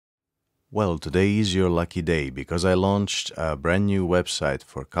Well, today is your lucky day because I launched a brand new website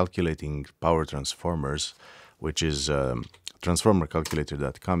for calculating power transformers, which is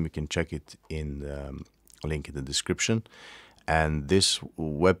transformercalculator.com. You can check it in the link in the description. And this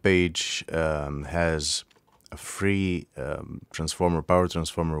webpage has a free power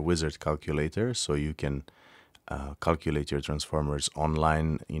transformer wizard calculator, so you can calculate your transformers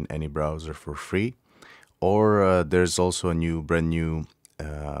online in any browser for free. Or there's also a brand new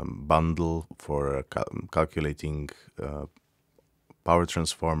bundle for calculating power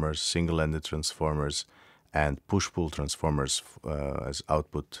transformers, single-ended transformers, and push-pull transformers as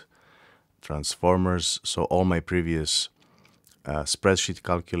output transformers. So all my previous spreadsheet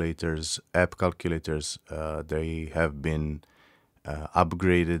calculators, app calculators, they have been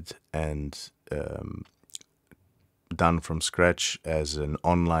upgraded and done from scratch as an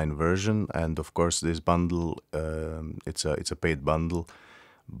online version. And of course, this bundle, it's a paid bundle,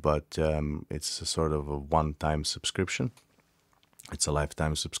 but it's a sort of a one-time subscription. It's a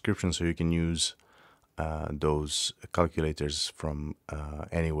lifetime subscription, so you can use those calculators from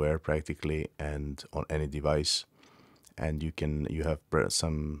anywhere practically and on any device. And you have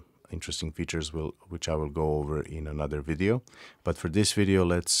some interesting features which I will go over in another video. But for this video,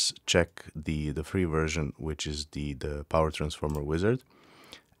 let's check the free version, which is the Power Transformer Wizard.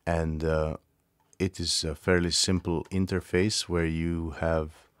 And it is a fairly simple interface where you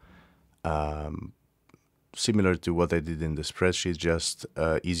have similar to what I did in the spreadsheet, just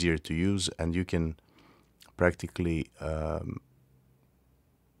easier to use, and you can practically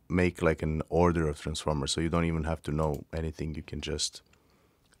make like an order of transformers, so you don't even have to know anything. You can just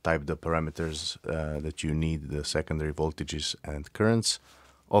type the parameters that you need, the secondary voltages and currents.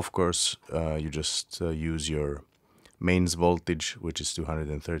 Of course, you just use your mains voltage, which is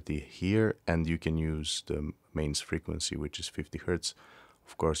 230 here, and you can use the mains frequency, which is 50 Hertz.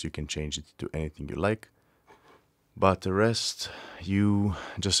 Of course, you can change it to anything you like. But the rest, you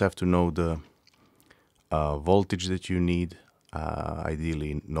just have to know the voltage that you need,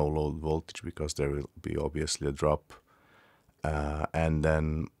 ideally no load voltage, because there will be obviously a drop. And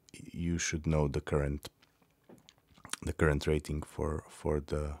then you should know the current rating for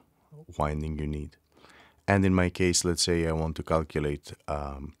the winding you need. And in my case, let's say I want to calculate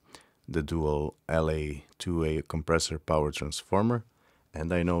the dual LA2A compressor power transformer,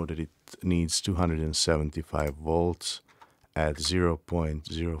 and I know that it needs 275 volts at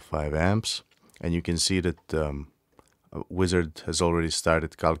 0.05 amps. And you can see that Wizard has already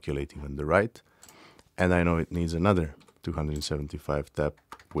started calculating on the right. And I know it needs another 275 tap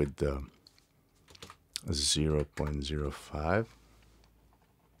with 0.05.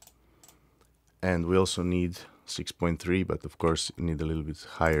 And we also need 6.3, but of course you need a little bit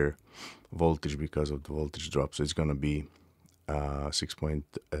higher voltage because of the voltage drop. So it's going to be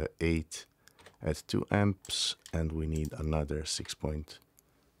 6.8 at 2 amps, and we need another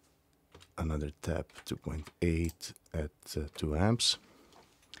another tap 2.8 at 2 amps.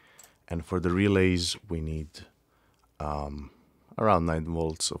 And for the relays we need around 9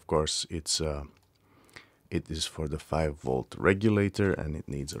 volts. Of course, it is for the 5-volt regulator, and it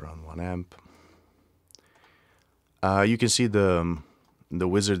needs around 1 amp. You can see the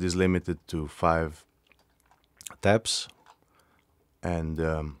wizard is limited to 5 taps, and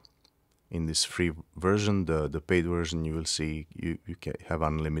in this free version, the paid version, you will see you can have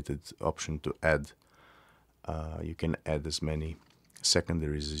unlimited option to add. You can add as many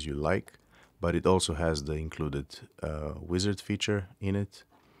secondaries as you like, but it also has the included wizard feature in it.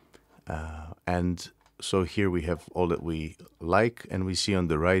 And so here we have all that we like, and we see on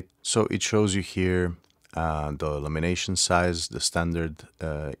the right, so it shows you here the lamination size, the standard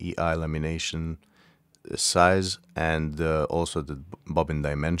EI lamination size, and also the bobbin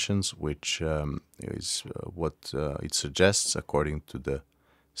dimensions, which is what it suggests according to the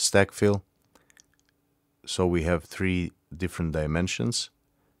stack fill. So we have 3 different dimensions,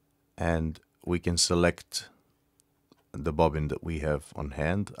 and we can select the bobbin that we have on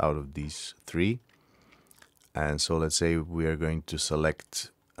hand out of these 3. And so let's say we are going to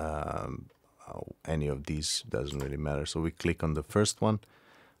select any of these, doesn't really matter. So we click on the first one.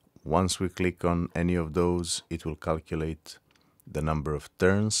 Once we click on any of those, it will calculate the number of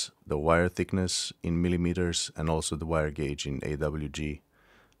turns, the wire thickness in millimeters, and also the wire gauge in AWG,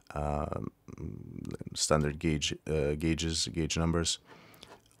 standard gauge numbers.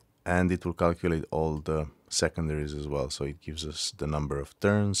 And it will calculate all the secondaries as well. So it gives us the number of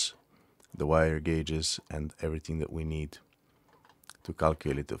turns, the wire gauges, and everything that we need to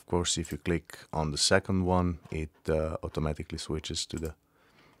calculate. Of course, if you click on the second one, it automatically switches to the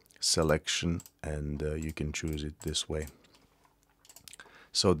selection, and you can choose it this way.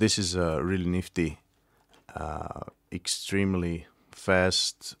 So this is a really nifty, extremely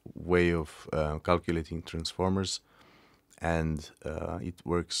fast way of calculating transformers, and it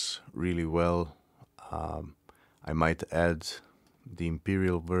works really well. I might add the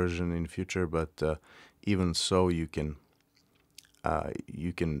Imperial version in future, but even so, you can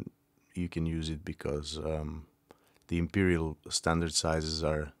use it because the Imperial standard sizes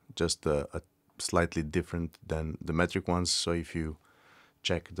are just a slightly different than the metric ones. So if you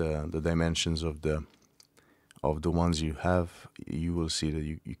check the dimensions of the ones you have, you will see that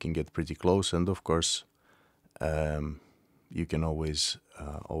you can get pretty close. And of course, you can always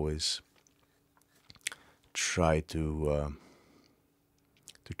try to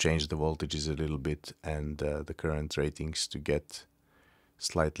change the voltages a little bit and the current ratings to get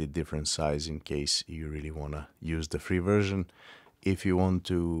slightly different size in case you really want to use the free version. If you want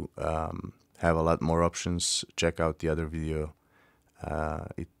to have a lot more options, check out the other video.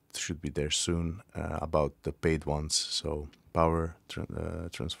 It should be there soon about the paid ones. So power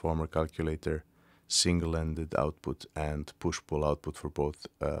transformer calculator, single-ended output, and push-pull output for both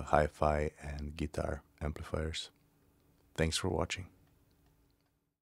hi-fi and guitar amplifiers. Thanks for watching.